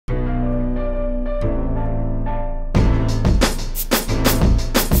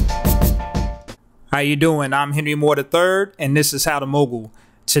How you doing? I'm Henry Moore III, and this is How to Mogul.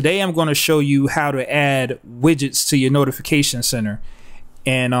 Today I'm going to show you how to add widgets to your notification center.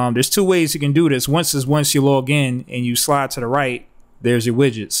 And there's two ways you can do this. Once you log in and you slide to the right, there's your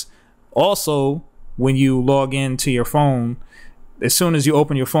widgets. Also, when you log into your phone, as soon as you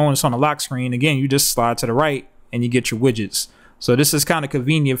open your phone, it's on the lock screen. Again, you just slide to the right and you get your widgets. So this is kind of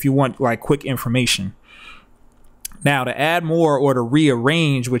convenient if you want like quick information. Now, to add more or to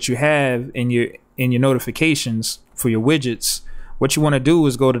rearrange what you have in your notifications for your widgets, what you want to do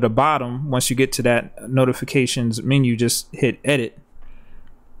is go to the bottom. Once you get to that notifications menu, just hit edit.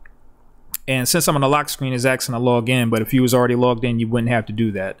 And since I'm on the lock screen, it's asking to log in, but if you was already logged in, you wouldn't have to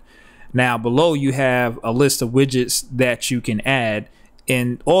do that. Now below you have a list of widgets that you can add,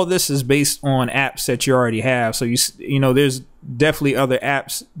 and all this is based on apps that you already have. So you know there's definitely other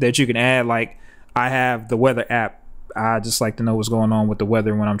apps that you can add. Like I have the weather app. I just like to know what's going on with the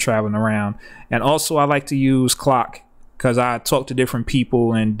weather when I'm traveling around. And also I like to use Clock because I talk to different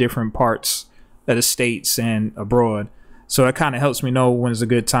people in different parts of the states and abroad. So it kind of helps me know when is a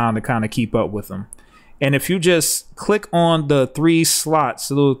good time to kind of keep up with them. And if you just click on the three slots,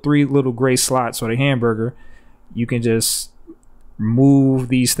 the three little gray slots or the hamburger, you can just move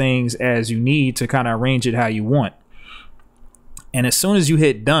these things as you need to kind of arrange it how you want. And as soon as you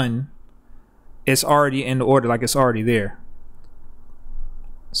hit done, it's already in the order, like it's already there.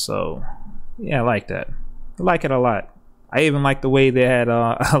 So yeah, I like that. I like it a lot. I even like the way they had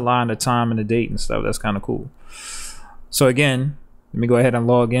aligned the time and the date and stuff. That's kind of cool. So again, let me go ahead and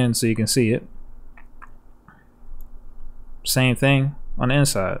log in so you can see it. Same thing on the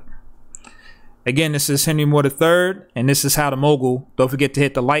inside. Again, this is Henry Moore III, and this is How to Mogul. Don't forget to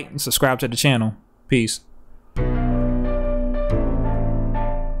hit the like and subscribe to the channel. Peace.